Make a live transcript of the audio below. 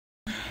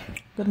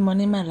Good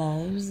morning, my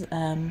loves.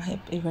 Hope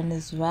everyone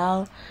is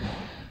well.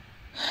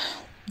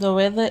 The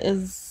weather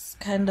is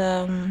kind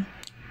of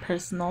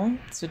personal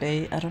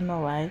today. I don't know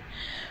why,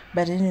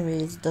 but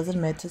anyways, it doesn't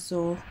matter.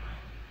 So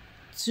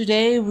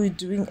today we're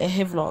doing a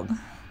hair vlog.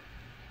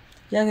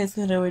 Yeah, guys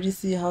can already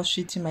see how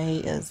shitty my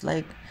hair is.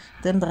 Like,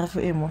 then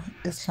Rafu Emo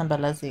is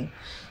shambalazing.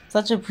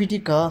 Such a pretty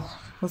girl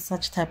with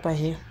such type of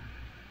hair.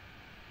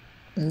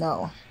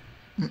 No.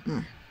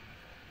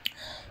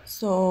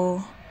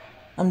 So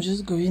I'm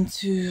just going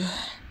to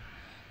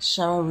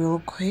shower real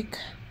quick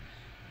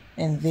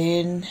and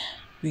then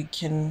we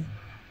can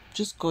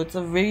just go. It's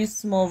a very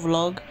small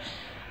vlog.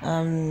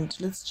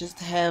 Let's just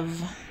have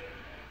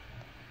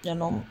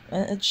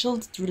a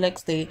chilled,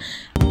 relaxed day.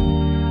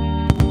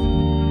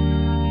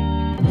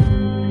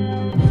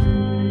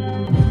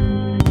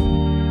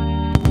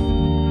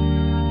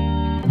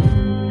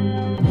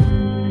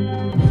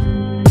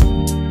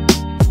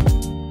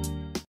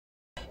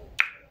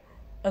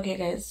 Okay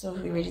guys, so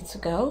we're ready to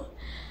go.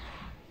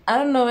 I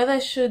don't know whether I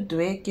should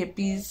wear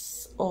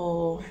kepis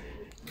or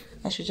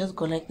I should just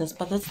go like this,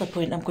 but that's the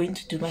point. I'm going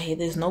to do my hair.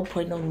 There's no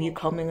point of me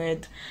combing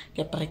it.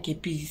 So I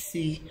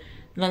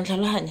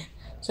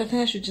think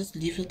I should just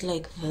leave it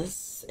like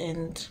this.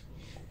 And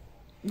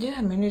yeah,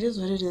 I mean, it is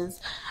what it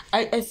is.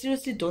 I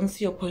seriously don't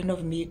see a point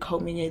of me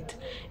combing it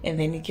and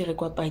then and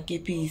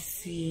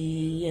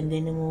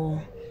then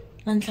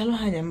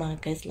more.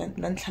 Guys,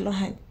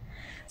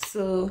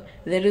 so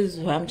that is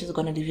why I'm just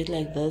gonna leave it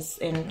like this.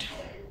 And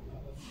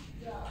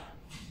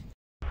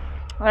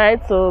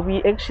alright, so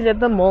we actually at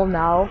the mall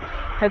now.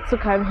 Had to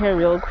come here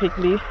real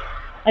quickly.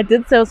 I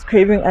did say I was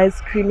craving ice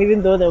cream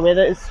even though the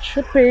weather is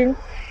tripping,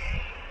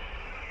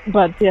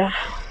 but yeah,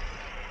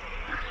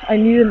 I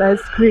need an ice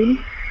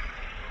cream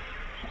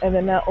and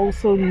then I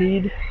also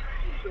need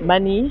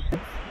money.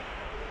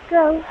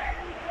 Go.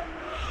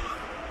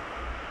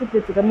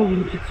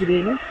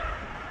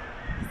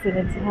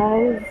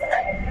 Sanitize.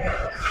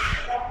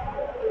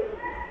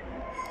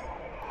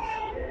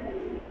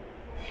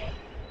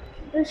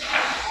 Ish.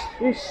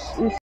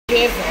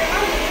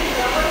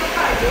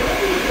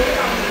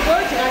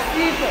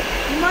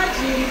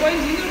 Imagine going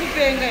to the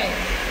pen.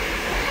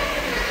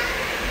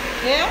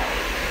 Yeah?